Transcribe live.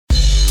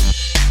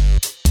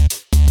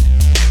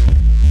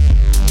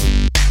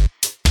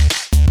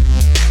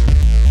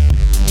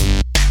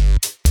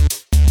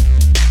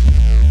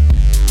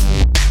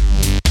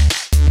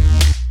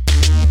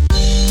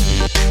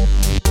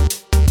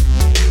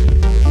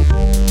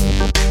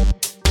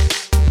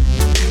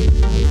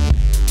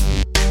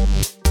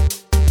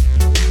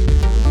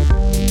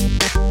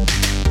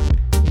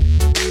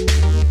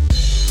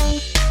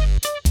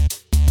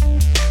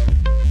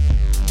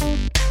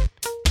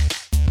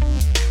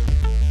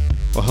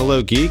Well,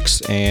 hello, geeks,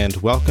 and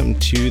welcome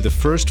to the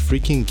first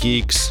Freaking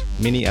Geeks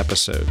mini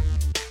episode.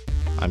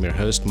 I'm your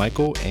host,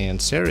 Michael,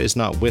 and Sarah is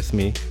not with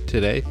me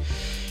today.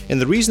 And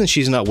the reason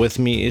she's not with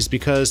me is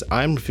because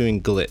I'm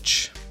reviewing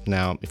Glitch.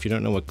 Now, if you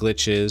don't know what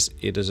Glitch is,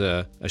 it is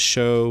a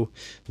show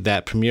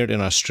that premiered in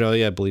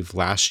Australia, I believe,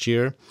 last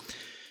year.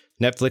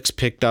 Netflix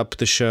picked up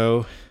the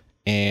show,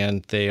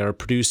 and they are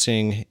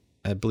producing,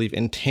 I believe,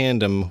 in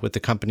tandem with the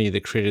company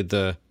that created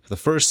the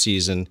first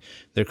season.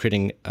 They're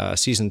creating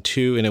season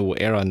 2, and it will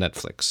air on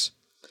Netflix.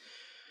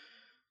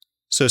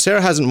 So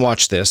Sarah hasn't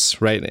watched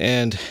this, right?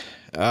 And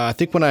I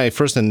think when I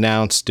first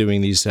announced doing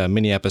these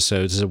mini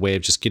episodes as a way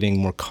of just getting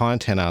more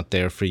content out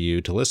there for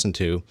you to listen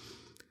to,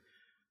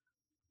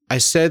 I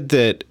said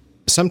that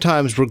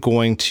sometimes we're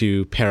going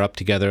to pair up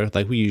together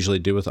like we usually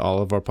do with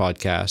all of our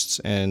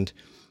podcasts, and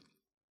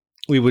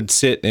we would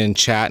sit and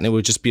chat, and it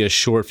would just be a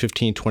short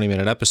 15,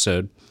 20-minute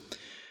episode.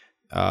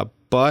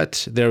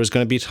 But there was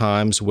going to be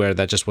times where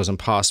that just wasn't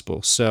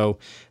possible. So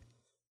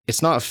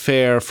it's not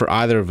fair for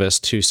either of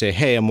us to say,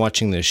 hey, I'm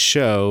watching this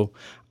show.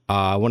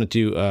 I want to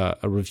do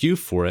a review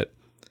for it.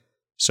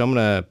 So I'm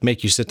going to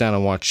make you sit down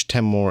and watch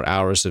 10 more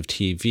hours of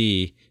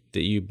TV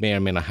that you may or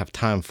may not have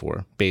time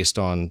for based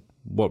on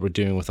what we're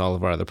doing with all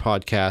of our other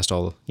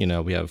podcasts.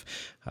 We have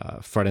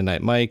Friday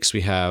Night Mics.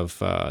 We have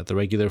the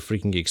regular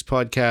Freaking Geeks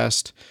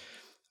podcast.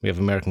 We have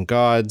American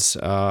Gods,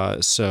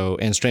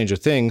 and Stranger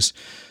Things.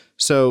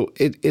 So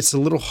it's a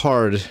little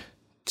hard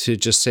to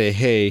just say,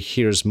 hey,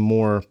 here's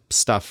more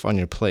stuff on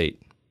your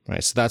plate,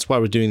 right? So that's why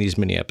we're doing these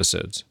mini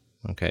episodes,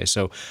 okay?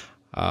 So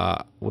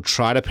we'll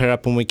try to pair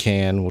up when we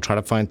can. We'll try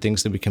to find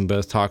things that we can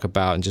both talk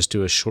about and just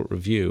do a short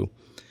review.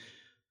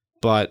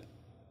 But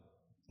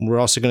we're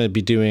also going to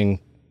be doing,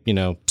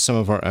 some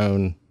of our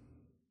own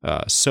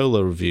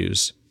solo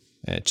reviews,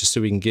 just so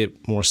we can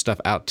get more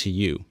stuff out to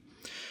you.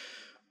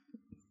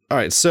 All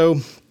right, so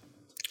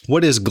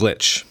what is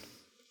Glitch?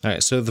 All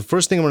right, so the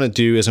first thing I'm going to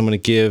do is I'm going to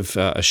give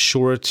a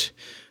short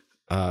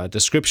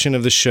description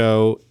of the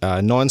show,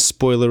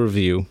 non-spoiler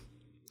review,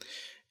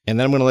 and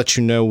then I'm going to let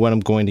you know when I'm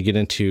going to get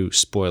into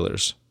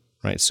spoilers,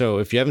 right? So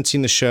if you haven't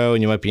seen the show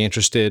and you might be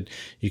interested,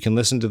 you can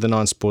listen to the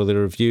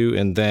non-spoiler review,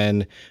 and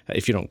then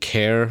if you don't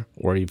care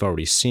or you've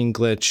already seen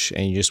Glitch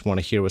and you just want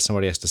to hear what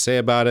somebody has to say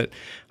about it,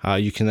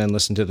 you can then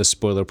listen to the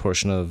spoiler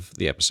portion of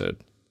the episode.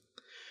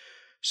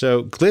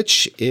 So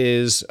Glitch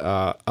is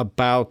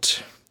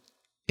about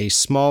a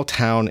small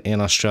town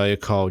in Australia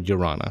called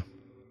Urana.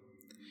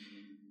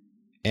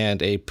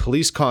 And a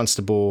police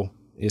constable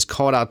is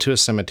called out to a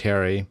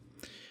cemetery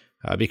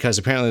because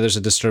apparently there's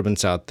a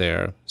disturbance out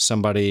there.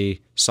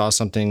 Somebody saw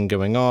something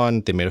going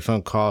on, they made a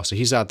phone call, so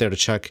he's out there to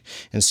check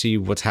and see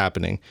what's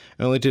happening,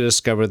 only to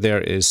discover there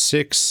is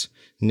 6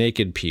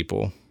 naked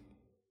people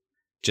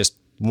just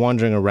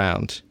wandering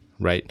around,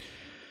 right?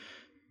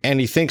 And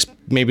he thinks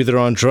maybe they're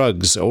on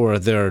drugs or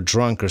they're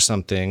drunk or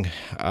something.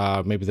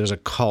 Maybe there's a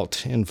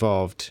cult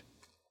involved.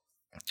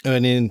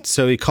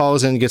 So he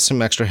calls in and gets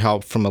some extra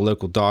help from a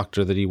local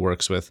doctor that he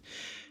works with.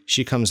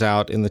 She comes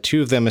out, and the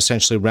two of them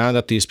essentially round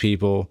up these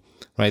people,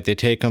 right? They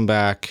take them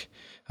back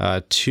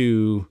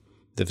to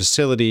the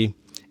facility,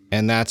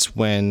 and that's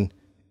when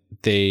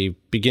they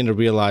begin to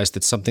realize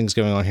that something's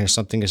going on here,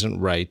 something isn't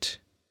right.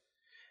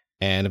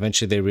 And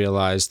eventually they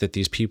realize that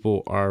these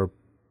people are,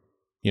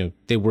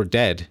 they were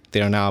dead.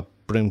 They are now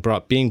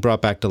being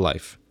brought back to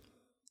life.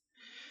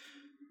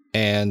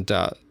 And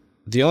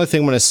the only thing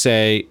I'm going to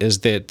say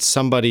is that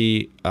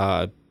somebody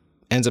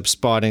ends up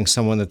spotting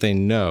someone that they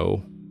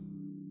know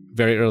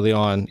very early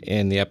on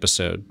in the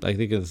episode. I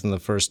think it's in the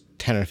first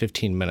 10 or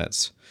 15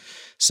 minutes.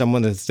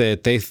 Someone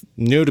that they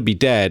knew to be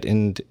dead,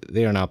 and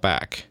they are now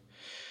back.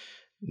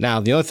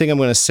 Now, the only thing I'm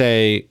going to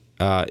say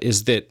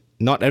is that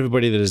not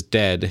everybody that is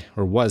dead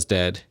or was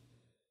dead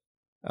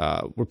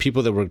were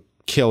people that were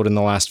killed in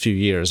the last few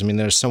years. I mean,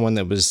 there's someone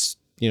that was,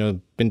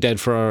 been dead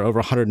for over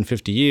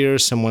 150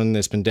 years, someone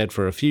that's been dead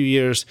for a few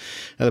years,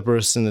 another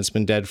person that's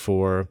been dead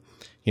for,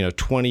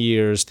 20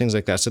 years, things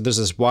like that. So there's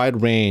this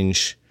wide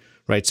range,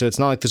 right? So it's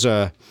not like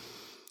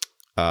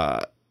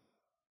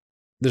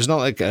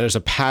there's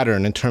a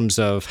pattern in terms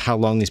of how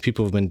long these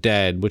people have been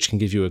dead, which can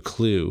give you a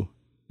clue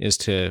as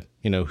to,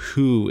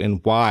 who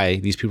and why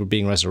these people are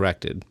being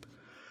resurrected.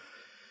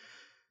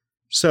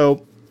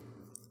 So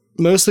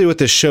mostly what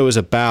this show is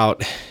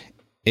about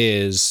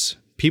is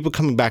people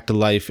coming back to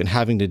life and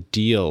having to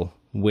deal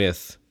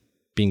with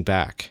being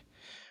back,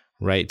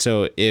 right?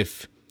 So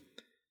if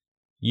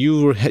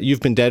you've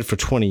been dead for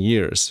 20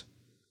 years,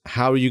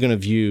 how are you going to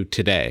view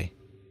today,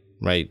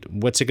 right?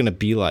 What's it going to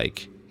be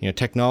like?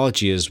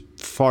 Technology is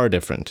far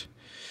different.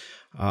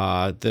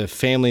 The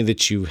family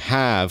that you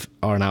have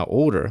are now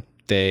older.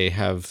 They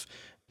have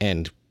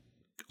and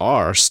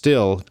are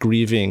still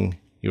grieving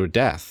your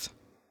death.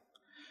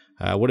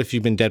 What if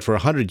you've been dead for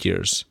 100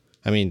 years?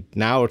 I mean,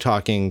 now we're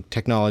talking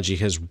technology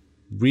has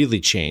really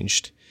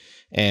changed,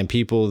 and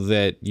people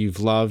that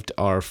you've loved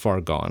are far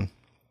gone.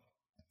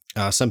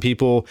 Some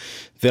people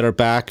that are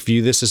back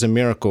view this as a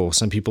miracle.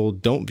 Some people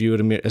don't view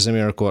it as a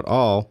miracle at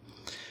all.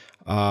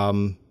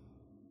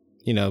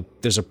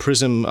 there's a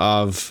prism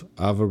of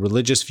a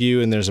religious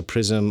view, and there's a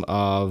prism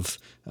of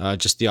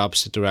just the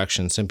opposite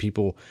direction. Some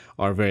people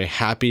are very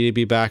happy to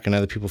be back, and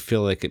other people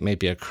feel like it may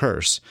be a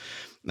curse.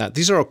 Now,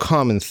 these are all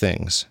common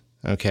things,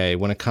 okay,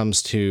 when it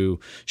comes to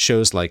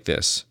shows like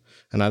this.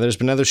 And now there's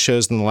been other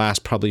shows in the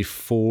last probably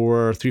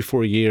 4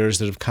 years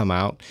that have come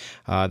out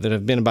that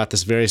have been about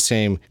this very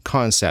same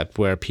concept,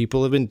 where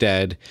people have been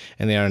dead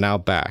and they are now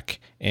back.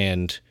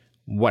 And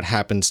what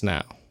happens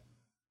now,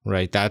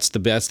 right? That's the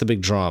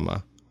big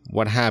drama.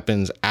 What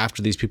happens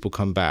after these people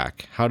come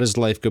back? How does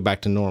life go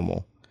back to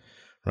normal,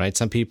 right?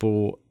 Some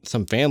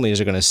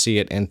families are going to see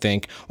it and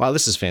think, wow,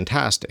 this is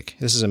fantastic.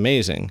 This is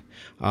amazing.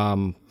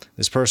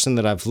 This person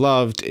that I've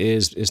loved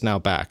is now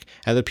back.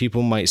 Other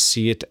people might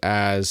see it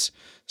as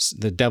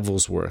the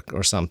devil's work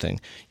or something.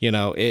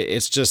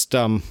 It's just,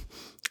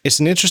 it's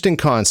an interesting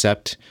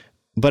concept,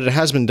 but it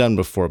has been done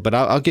before. But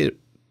I'll get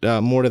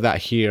more to that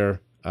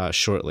here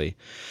shortly.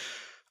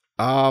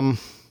 When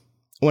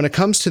it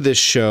comes to this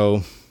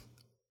show,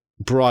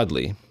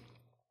 broadly,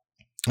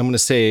 I'm going to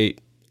say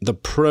the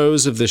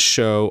pros of this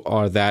show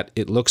are that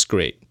it looks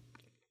great.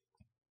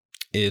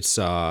 It's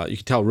you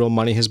can tell real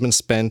money has been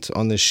spent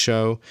on this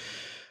show.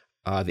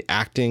 The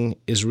acting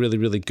is really,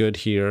 really good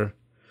here.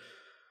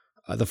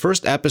 The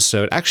first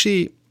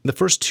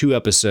 2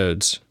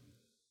 episodes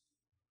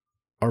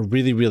are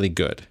really, really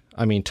good.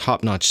 I mean,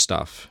 top-notch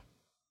stuff,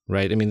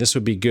 right? I mean, this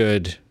would be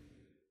good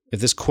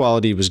if this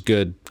quality was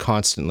good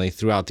constantly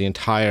throughout the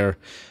entire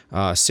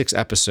 6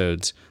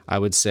 episodes. I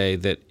would say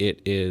that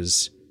it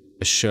is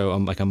a show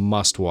like a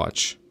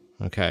must-watch,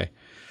 okay?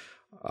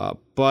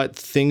 But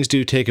things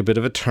do take a bit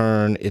of a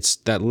turn. It's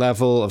that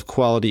level of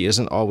quality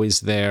isn't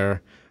always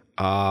there.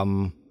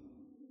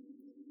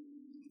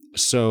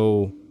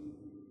 So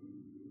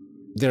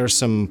there are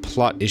some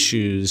plot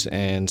issues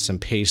and some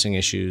pacing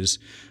issues.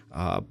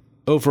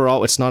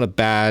 Overall, it's not a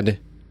bad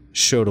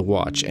show to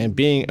watch. And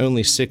being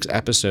only 6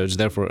 episodes,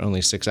 therefore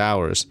only 6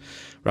 hours,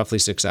 roughly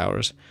 6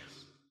 hours,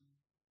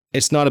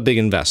 it's not a big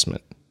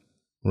investment,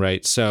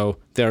 right? So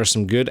there are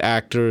some good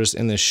actors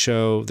in this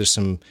show.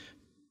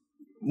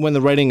 When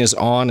the writing is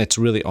on, it's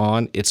really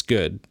on. It's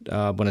good.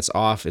 When it's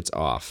off,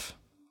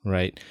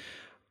 right?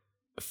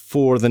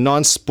 For the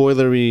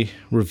non-spoilery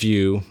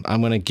review, I'm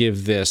going to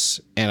give this,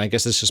 and I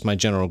guess it's just my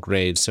general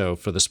grade, so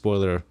for the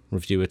spoiler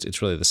review,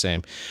 it's really the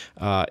same.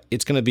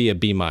 It's going to be a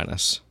B-.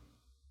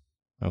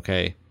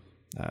 Okay?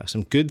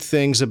 Some good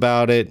things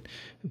about it.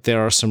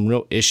 There are some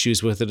real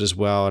issues with it as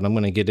well, and I'm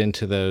going to get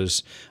into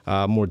those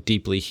more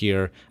deeply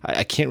here.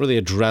 I can't really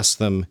address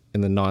them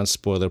in the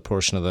non-spoiler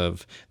portion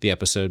of the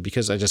episode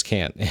because I just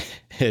can't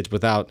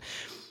without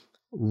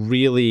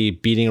really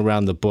beating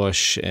around the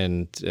bush,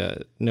 and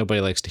nobody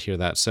likes to hear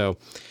that. So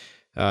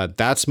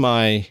that's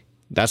my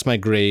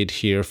grade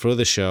here for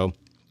the show.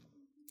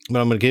 But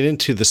I'm going to get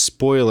into the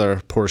spoiler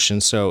portion.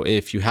 So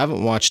if you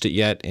haven't watched it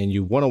yet and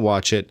you want to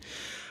watch it,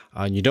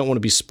 and you don't want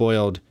to be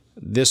spoiled,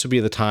 this would be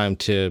the time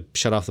to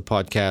shut off the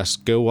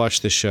podcast, go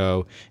watch the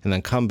show, and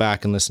then come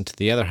back and listen to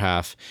the other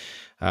half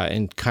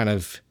and kind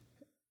of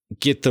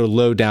get the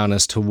lowdown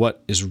as to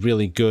what is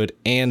really good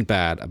and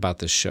bad about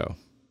this show.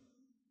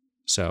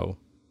 So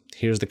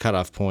here's the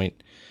cutoff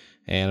point,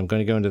 and I'm going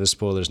to go into the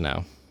spoilers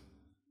now.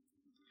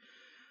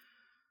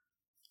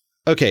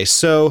 Okay,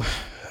 so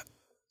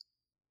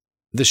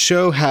the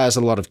show has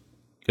a lot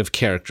of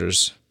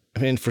characters. I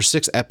mean, for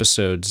 6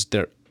 episodes,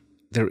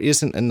 there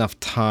isn't enough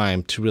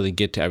time to really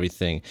get to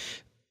everything.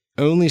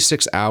 Only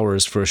 6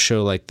 hours for a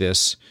show like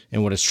this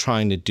and what it's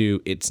trying to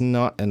do, it's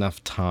not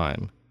enough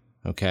time,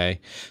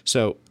 okay?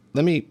 So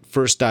let me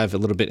first dive a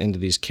little bit into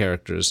these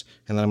characters,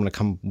 and then I'm going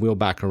to wheel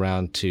back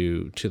around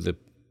to the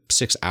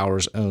 6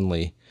 hours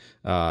only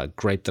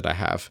gripe that I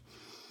have.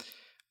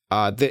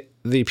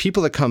 The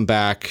people that come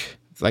back,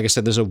 like I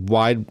said, there's a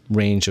wide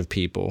range of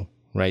people,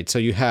 right? So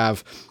you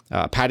have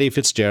Paddy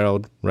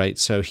Fitzgerald, right?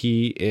 So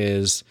he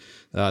is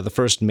the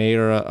first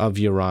mayor of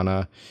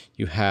Urana.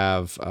 You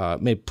have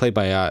played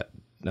by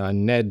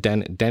Ned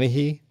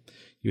Dennehy.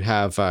 You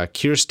have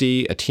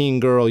Kirsty, a teen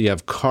girl. You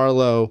have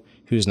Carlo,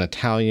 who's an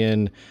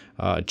Italian.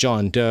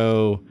 John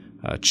Doe,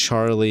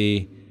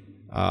 Charlie,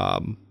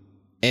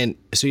 and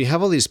so you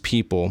have all these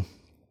people,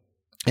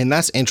 and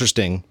that's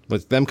interesting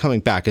with them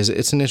coming back.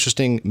 It's an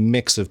interesting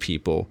mix of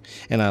people,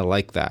 and I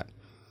like that,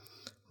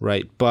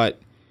 right? But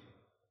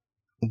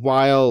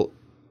while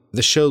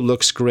the show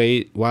looks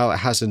great, while it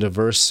has a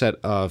diverse set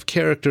of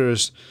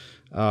characters,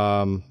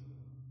 in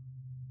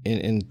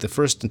the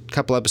first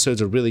couple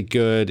episodes are really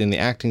good, and the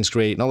acting's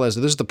great, and all that.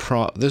 Those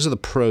are the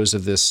pros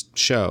of this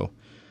show.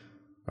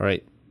 All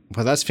right,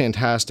 well, that's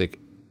fantastic.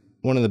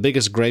 One of the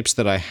biggest gripes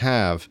that I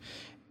have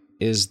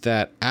is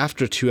that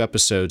after 2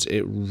 episodes,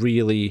 it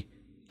really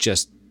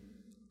just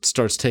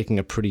starts taking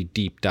a pretty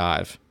deep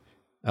dive,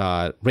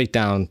 right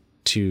down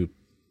to,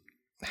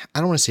 I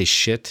don't want to say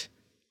shit,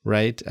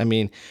 right? I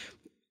mean,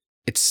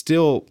 it's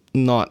still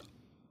not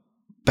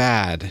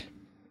bad,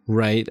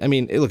 right? I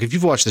mean, look, if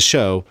you've watched the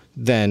show,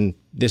 then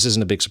this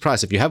isn't a big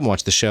surprise. If you haven't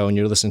watched the show and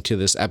you're listening to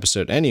this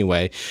episode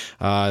anyway,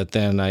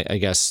 then I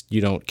guess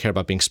you don't care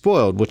about being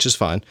spoiled, which is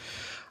fine.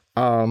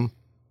 But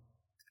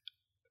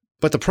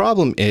the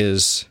problem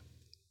is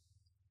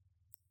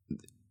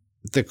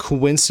the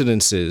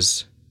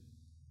coincidences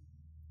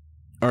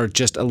are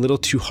just a little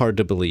too hard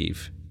to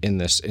believe in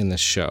this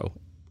show.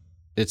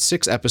 It's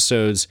 6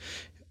 episodes.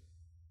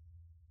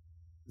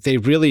 They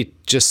really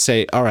just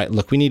say, all right,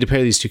 look, we need to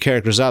pair these two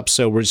characters up,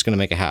 so we're just going to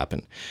make it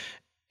happen.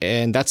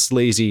 And that's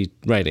lazy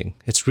writing.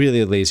 It's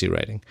really lazy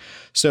writing.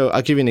 So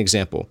I'll give you an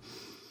example.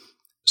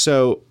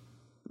 So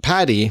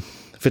Paddy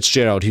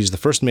Fitzgerald, who's the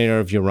first mayor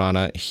of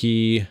Urana,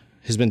 he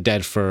has been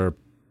dead for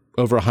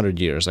over 100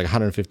 years, like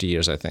 150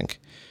 years,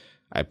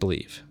 I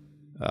believe.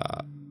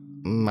 I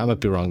might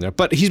be wrong there,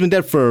 but he's been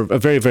dead for a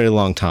very, very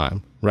long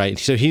time, right?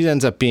 So he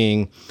ends up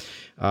being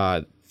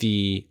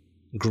the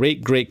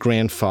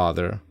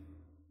great-great-grandfather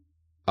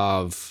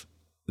of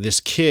this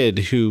kid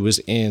who was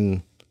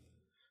in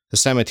the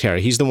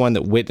cemetery. He's the one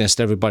that witnessed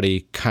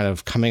everybody kind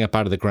of coming up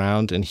out of the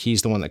ground, and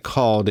he's the one that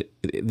called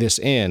this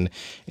in,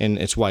 and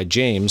it's why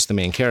James, the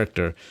main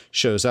character,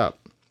 shows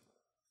up.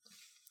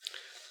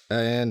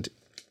 And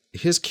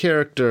his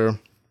character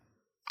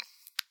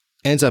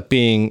ends up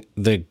being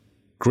the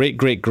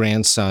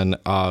great-great-grandson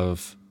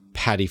of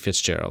Paddy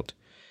Fitzgerald.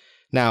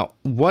 Now,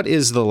 what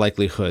is the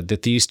likelihood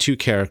that these two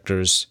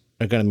characters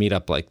are going to meet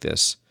up like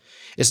this?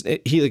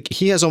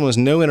 He has almost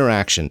no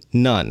interaction,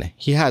 none.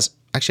 He has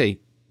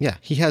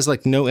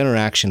like no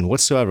interaction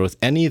whatsoever with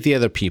any of the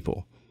other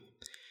people.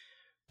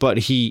 But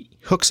he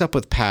hooks up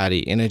with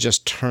Paddy, and it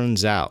just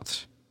turns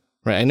out,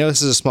 right? I know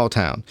this is a small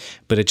town,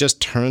 but it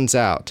just turns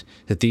out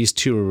that these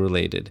two are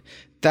related.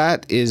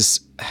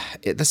 That's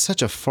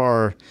such a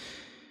far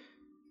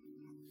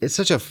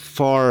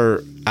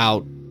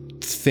out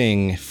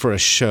thing for a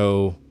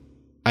show.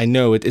 I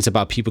know it's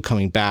about people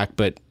coming back,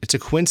 but it's a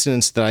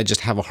coincidence that I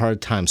just have a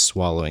hard time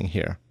swallowing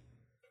here.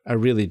 I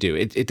really do.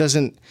 It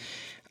doesn't.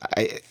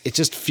 It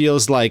just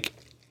feels like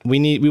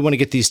we want to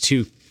get these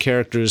two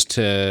characters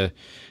to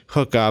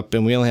hook up,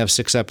 and we only have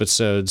 6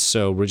 episodes,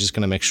 so we're just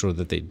going to make sure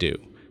that they do.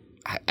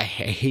 I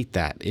hate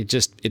that.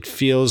 It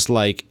feels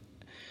like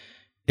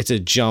it's a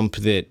jump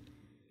that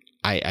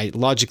I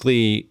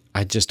logically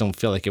I just don't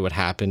feel like it would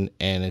happen,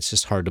 and it's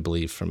just hard to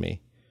believe for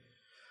me.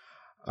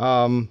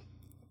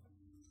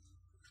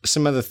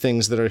 Some other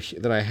things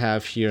that I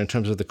have here in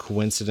terms of the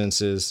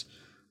coincidences.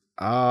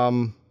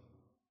 You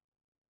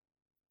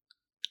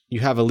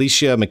have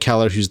Alicia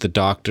McKellar, who's the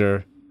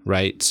doctor,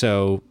 right?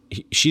 So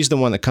she's the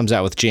one that comes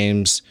out with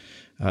James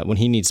when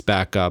he needs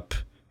backup,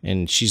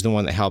 and she's the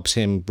one that helps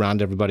him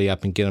round everybody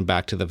up and get him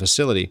back to the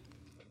facility.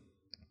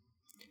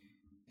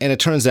 And it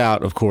turns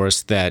out, of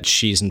course, that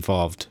she's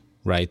involved,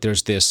 right?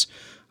 There's this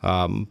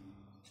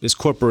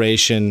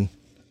corporation,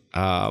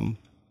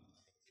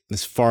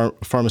 this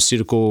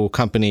pharmaceutical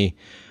company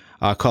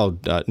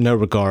called No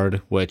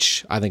Regard,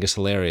 which I think is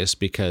hilarious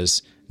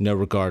because no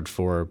regard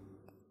for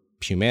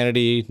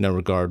humanity, no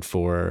regard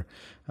for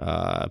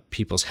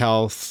people's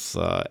health,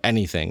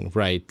 anything,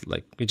 right?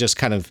 Like it just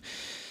kind of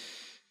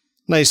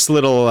nice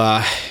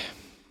little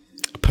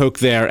poke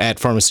there at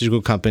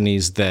pharmaceutical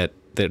companies that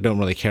don't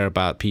really care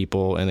about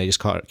people and they just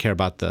care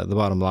about the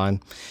bottom line.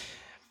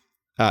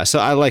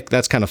 So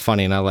that's kind of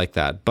funny and I like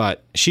that.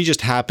 But she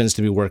just happens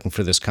to be working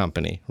for this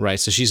company, right?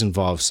 So she's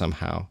involved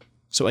somehow.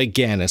 So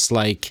again, it's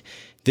like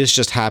this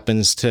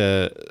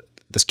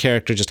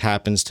character just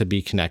happens to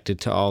be connected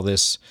to all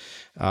this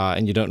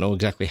and you don't know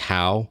exactly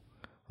how,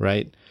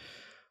 right?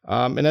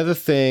 Another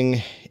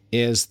thing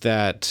is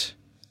that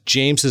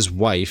James's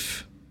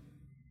wife,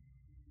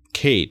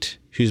 Kate,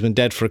 who's been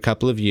dead for a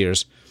couple of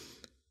years,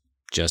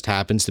 just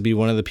happens to be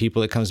one of the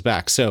people that comes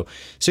back. So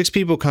 6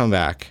 people come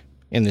back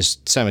in this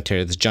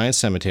cemetery, this giant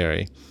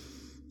cemetery.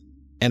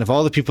 And of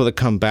all the people that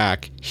come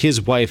back,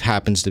 his wife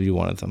happens to be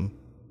one of them.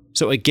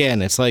 So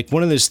again, it's like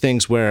one of those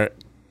things where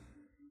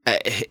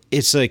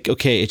it's like,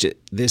 okay,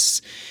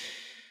 this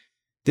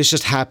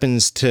just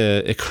happens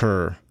to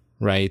occur,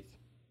 right?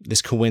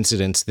 This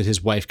coincidence that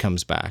his wife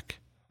comes back,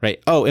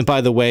 right? Oh, and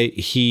by the way,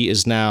 he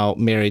is now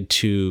married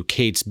to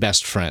Kate's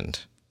best friend.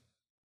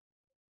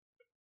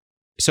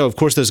 So of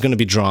course there's going to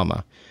be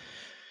drama.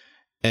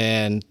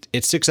 And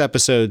it's 6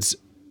 episodes.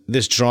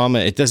 This drama,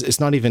 it's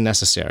not even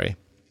necessary.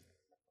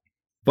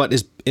 But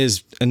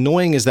as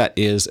annoying as that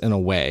is in a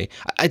way,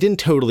 I didn't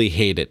totally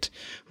hate it,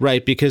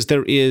 right? Because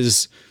there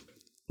is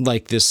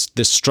like this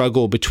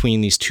struggle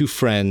between these two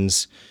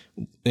friends.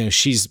 You know,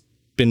 she's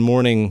been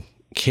mourning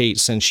Kate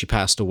since she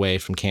passed away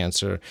from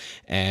cancer.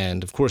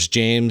 And of course,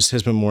 James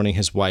has been mourning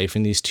his wife.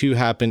 And these two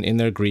happen in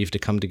their grief to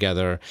come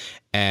together.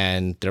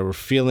 And there were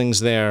feelings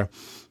there.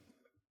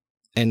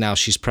 And now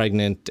she's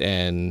pregnant.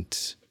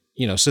 And,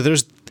 you know, so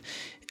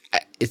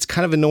it's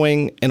kind of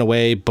annoying in a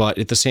way, but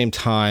at the same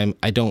time,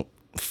 I don't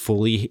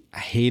fully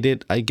hate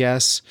it, I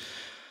guess.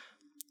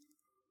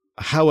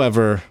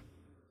 However,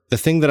 the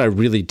thing that I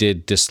really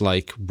did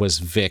dislike was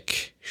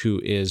Vic, who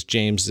is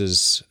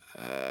James's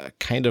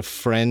kind of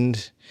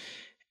friend.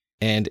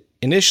 And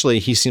initially,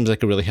 he seems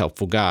like a really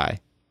helpful guy,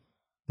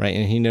 right?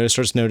 And he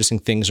starts noticing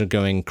things are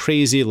going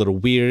crazy, a little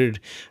weird.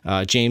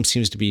 James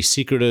seems to be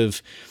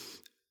secretive,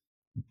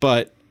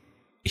 but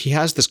he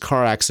has this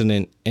car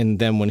accident, and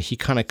then when he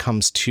kind of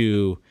comes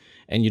to,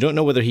 and you don't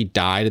know whether he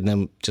died and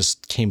then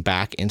just came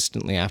back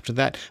instantly after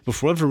that, but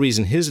for whatever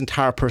reason, his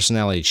entire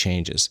personality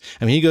changes.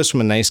 I mean, he goes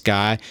from a nice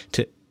guy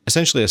to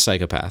essentially a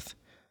psychopath,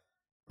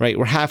 right?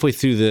 We're halfway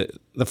through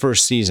the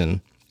first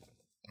season.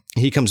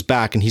 He comes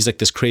back and he's like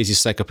this crazy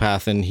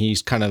psychopath, and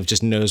he's kind of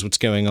just knows what's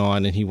going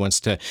on, and he wants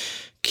to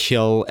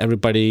kill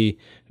everybody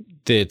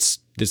that's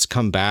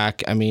come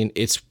back. I mean,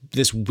 it's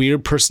this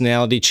weird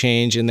personality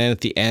change. And then at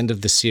the end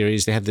of the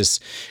series, they have this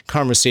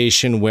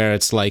conversation where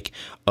it's like,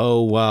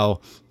 oh,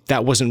 well,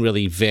 that wasn't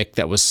really Vic.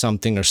 That was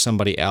something or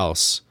somebody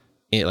else.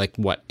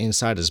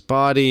 Inside his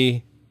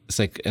body? It's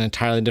like an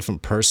entirely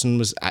different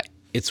person.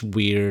 It's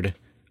weird.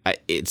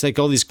 It's like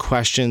all these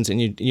questions,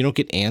 and you don't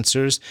get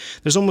answers.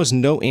 There's almost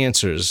no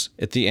answers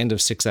at the end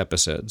of 6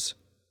 episodes,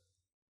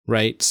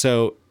 right?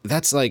 So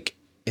that's like,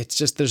 it's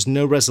just, there's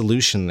no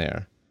resolution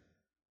there.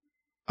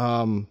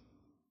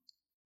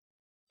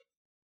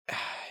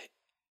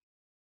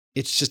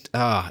 It's just,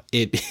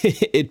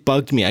 it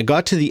bugged me. I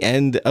got to the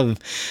end of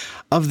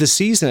the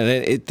season,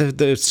 and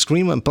the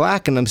screen went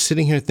black, and I'm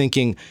sitting here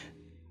thinking,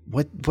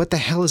 what the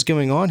hell is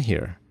going on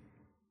here?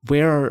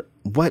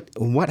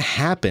 What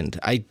happened?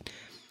 I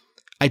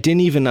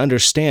didn't even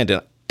understand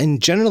it. And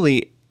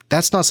generally,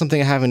 that's not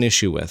something I have an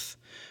issue with.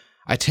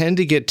 I tend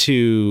to get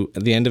to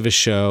the end of a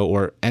show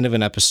or end of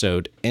an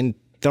episode, and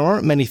there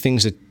aren't many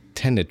things that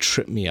tend to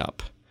trip me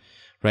up,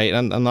 right?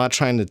 I'm not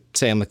trying to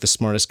say I'm like the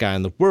smartest guy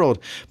in the world,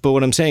 but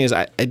what I'm saying is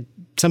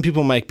some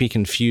people might be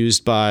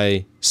confused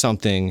by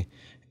something.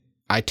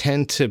 I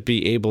tend to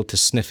be able to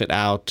sniff it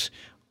out,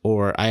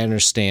 or I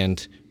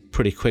understand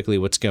pretty quickly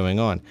what's going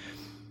on.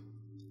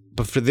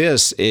 But for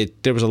this,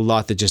 there was a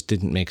lot that just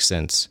didn't make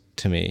sense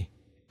to me,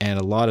 and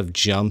a lot of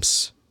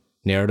jumps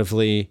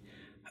narratively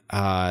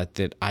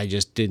that I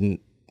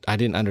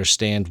didn't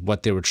understand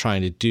what they were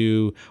trying to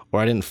do, or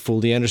I didn't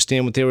fully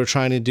understand what they were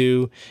trying to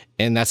do,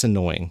 and that's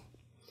annoying.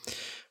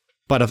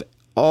 But of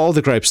all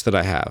the gripes that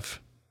I have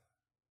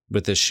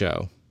with this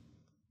show,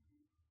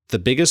 the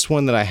biggest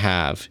one that I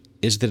have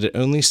is that at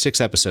only 6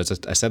 episodes,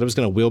 I said I was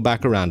going to wheel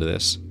back around to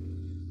this,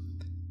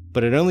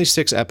 but at only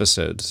 6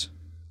 episodes,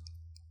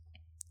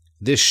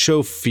 this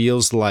show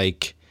feels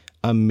like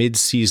a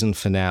mid-season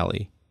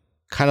finale,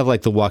 kind of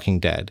like The Walking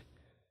Dead,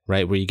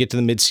 right? Where you get to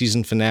the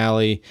mid-season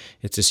finale,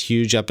 it's this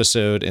huge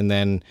episode, and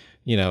then,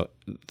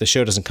 the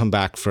show doesn't come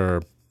back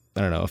for,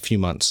 a few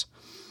months.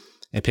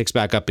 It picks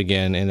back up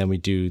again, and then we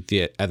do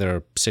the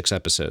other 6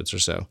 episodes or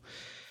so.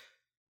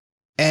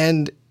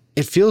 And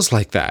it feels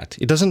like that.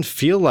 It doesn't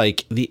feel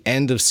like the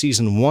end of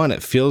season 1.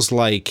 It feels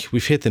like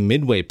we've hit the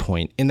midway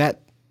point, and that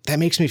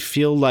makes me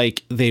feel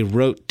like they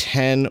wrote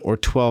 10 or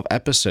 12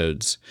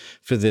 episodes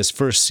for this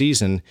first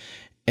season,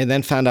 and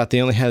then found out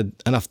they only had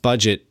enough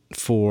budget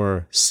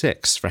for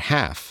 6, for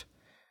half.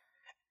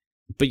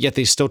 But yet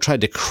they still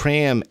tried to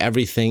cram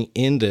everything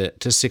into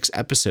 6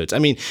 episodes. I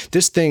mean,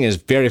 this thing is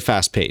very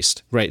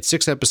fast-paced, right?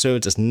 6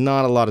 episodes is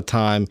not a lot of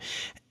time.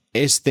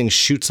 This thing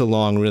shoots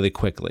along really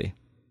quickly.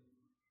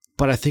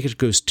 But I think it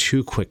goes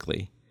too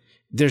quickly.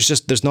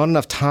 There's not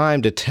enough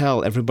time to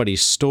tell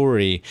everybody's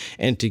story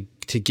and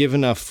to give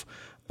enough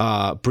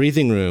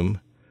breathing room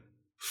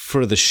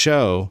for the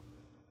show,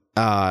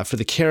 for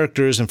the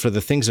characters and for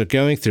the things they're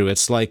going through.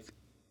 It's like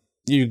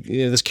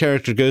this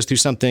character goes through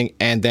something,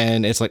 and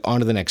then it's like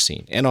on to the next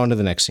scene, and on to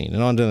the next scene,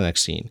 and on to the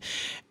next scene.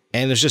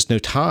 And there's just no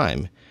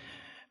time,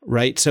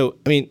 right? So,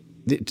 I mean,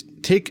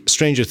 take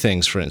Stranger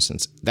Things, for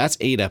instance. That's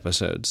 8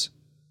 episodes.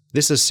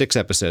 This is 6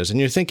 episodes. And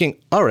you're thinking,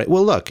 all right,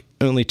 well, look,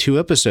 only 2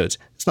 episodes.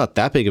 It's not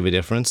that big of a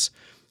difference.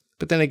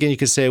 But then again, you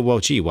could say, well,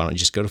 gee, why don't you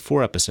just go to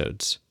 4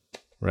 episodes,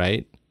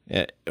 right?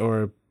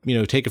 Or,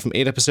 take it from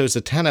 8 episodes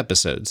to 10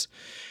 episodes.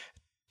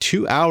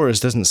 2 hours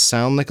doesn't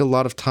sound like a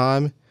lot of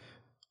time,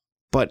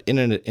 but in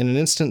an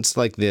instance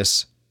like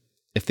this,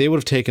 if they would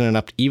have taken it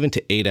up even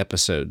to 8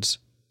 episodes,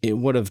 it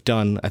would have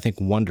done, I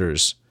think,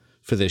 wonders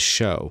for this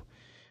show.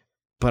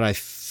 But I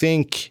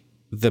think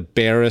the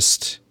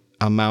barest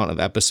amount of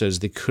episodes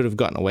they could have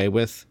gotten away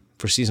with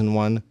for season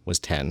 1 was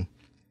 10.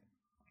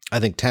 I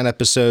think 10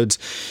 episodes,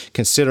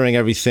 considering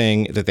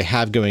everything that they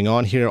have going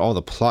on here, all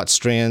the plot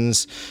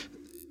strands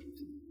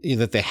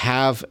that they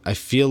have, I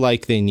feel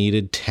like they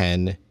needed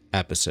 10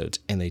 episodes,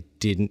 and they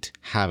didn't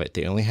have it.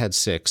 They only had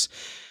 6.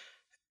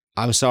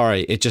 I'm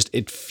sorry.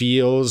 It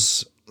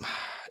feels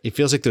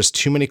like there's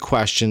too many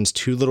questions,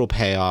 too little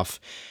payoff,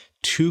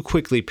 too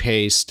quickly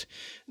paced,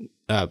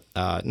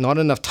 not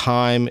enough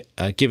time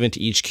given to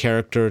each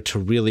character to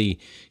really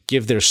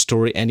give their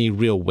story any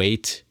real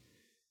weight.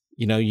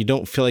 You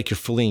don't feel like you're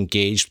fully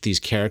engaged with these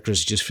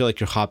characters. You just feel like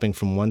you're hopping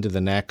from one to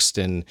the next,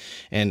 and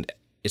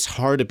it's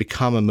hard to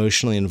become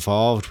emotionally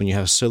involved when you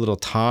have so little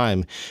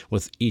time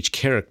with each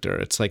character.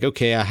 It's like,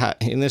 okay,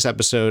 in this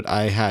episode,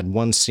 I had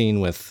one scene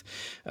with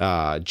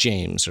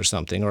James or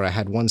something, or I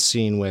had one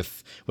scene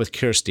with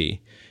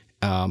Kirsty.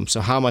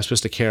 So how am I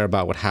supposed to care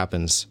about what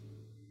happens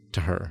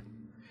to her?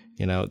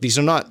 You know, these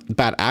are not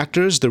bad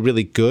actors. They're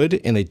really good,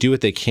 and they do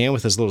what they can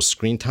with as little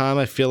screen time,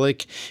 I feel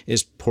like,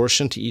 is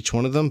portioned to each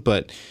one of them.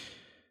 But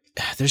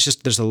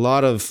there's a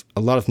lot of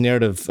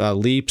narrative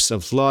leaps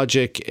of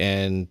logic,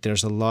 and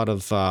there's a lot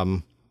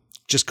of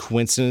just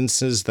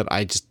coincidences that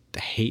I just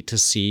hate to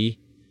see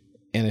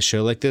in a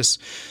show like this.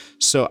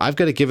 So I've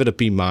got to give it a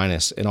B-.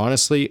 And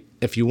honestly,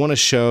 if you want a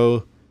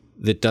show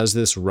that does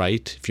this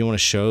right, if you want a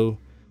show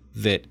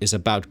that is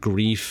about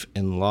grief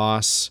and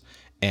loss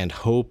and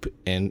hope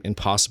and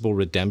possible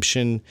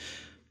redemption,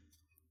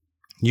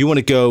 you want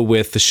to go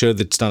with the show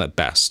that's done it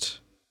best.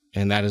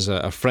 And that is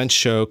a French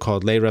show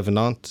called Les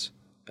Revenants.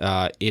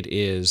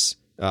 It's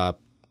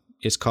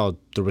called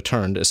The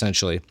Returned,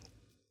 essentially.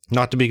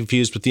 Not to be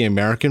confused with the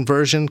American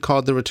version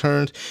called The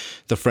Returned,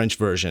 the French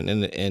version.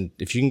 And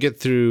if you can get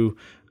through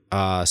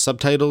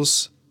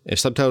subtitles, if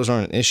subtitles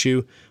aren't an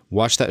issue,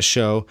 watch that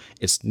show.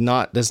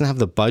 Doesn't have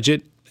the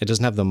budget. It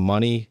doesn't have the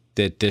money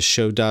that this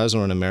show does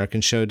or an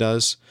American show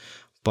does,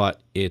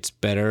 but it's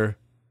better.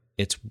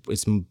 It's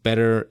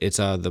better. It's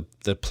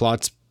the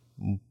plot's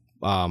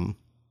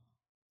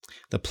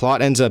the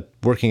plot ends up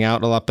working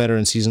out a lot better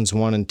in seasons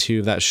 1 and 2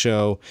 of that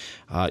show.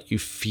 You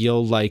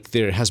feel like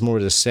there has more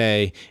to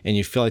say, and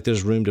you feel like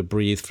there's room to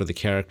breathe for the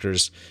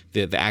characters.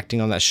 The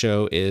acting on that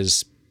show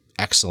is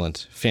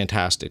excellent,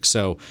 fantastic.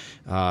 So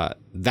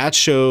that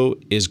show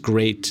is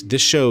great.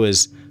 This show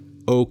is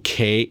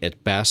okay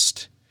at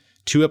best.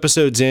 2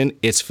 episodes in,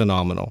 it's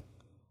phenomenal,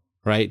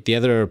 right? The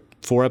other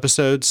 4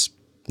 episodes,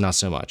 not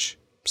so much.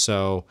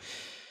 So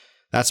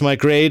that's my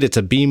grade. It's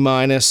a B-.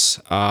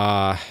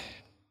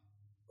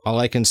 All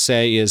I can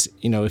say is,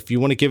 if you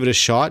want to give it a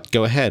shot,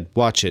 go ahead,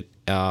 watch it.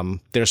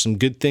 There's some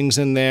good things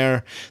in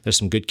there. There's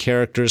some good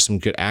characters, some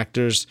good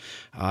actors.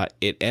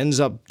 It ends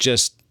up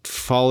just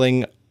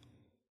falling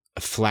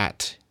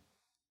flat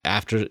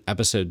after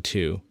episode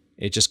 2.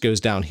 It just goes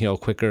downhill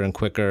quicker and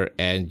quicker,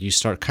 and you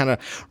start kind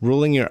of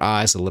rolling your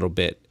eyes a little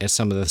bit at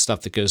some of the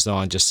stuff that goes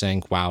on, just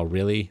saying, wow,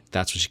 really?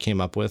 That's what you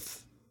came up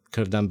with?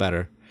 Could have done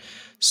better.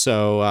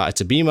 So it's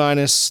a B-.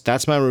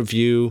 That's my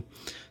review.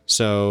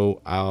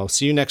 So I'll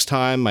see you next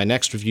time. My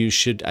next review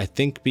should, I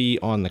think, be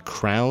on The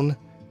Crown.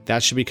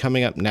 That should be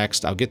coming up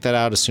next. I'll get that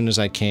out as soon as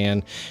I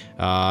can,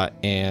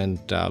 and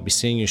I'll be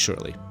seeing you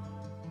shortly.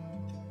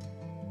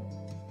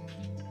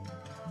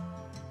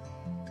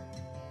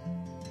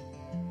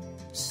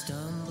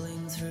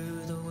 Stumbling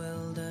through the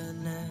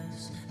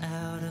wilderness,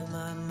 out of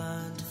my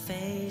mind to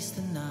face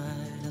the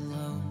night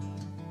alone.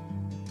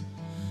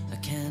 I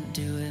can't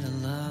do it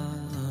alone.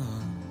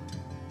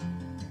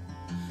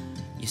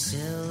 Your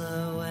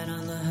silhouette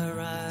on the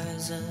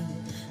horizon,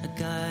 a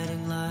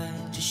guiding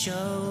light to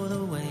show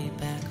the way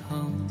back home.